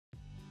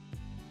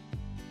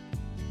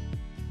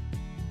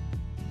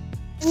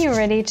When you're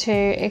ready to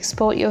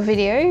export your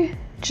video,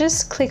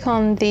 just click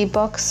on the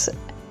box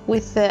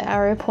with the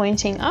arrow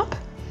pointing up,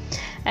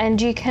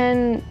 and you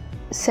can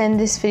send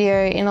this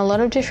video in a lot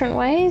of different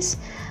ways.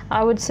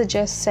 I would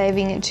suggest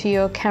saving it to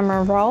your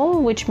camera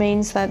roll, which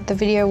means that the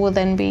video will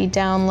then be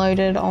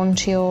downloaded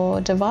onto your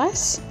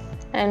device.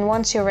 And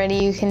once you're ready,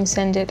 you can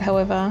send it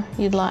however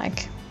you'd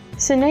like.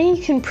 So now you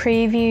can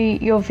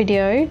preview your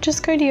video.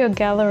 Just go to your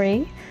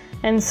gallery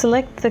and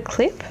select the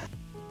clip.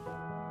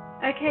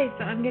 Okay,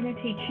 so I'm going to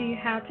teach you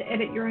how to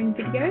edit your own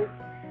video.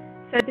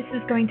 So this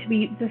is going to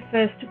be the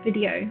first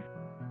video.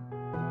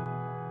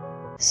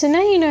 So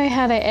now you know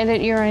how to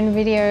edit your own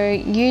video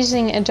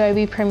using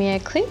Adobe Premiere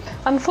Clip.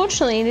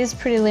 Unfortunately, it is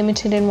pretty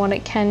limited in what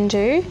it can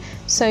do.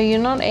 So you're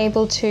not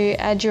able to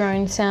add your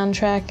own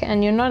soundtrack,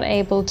 and you're not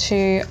able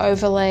to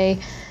overlay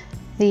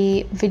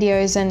the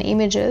videos and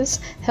images.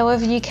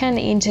 However, you can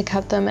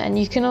intercut them, and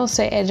you can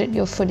also edit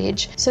your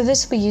footage. So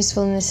this will be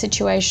useful in the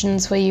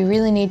situations where you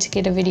really need to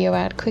get a video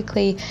out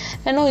quickly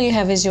and all you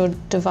have is your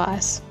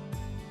device.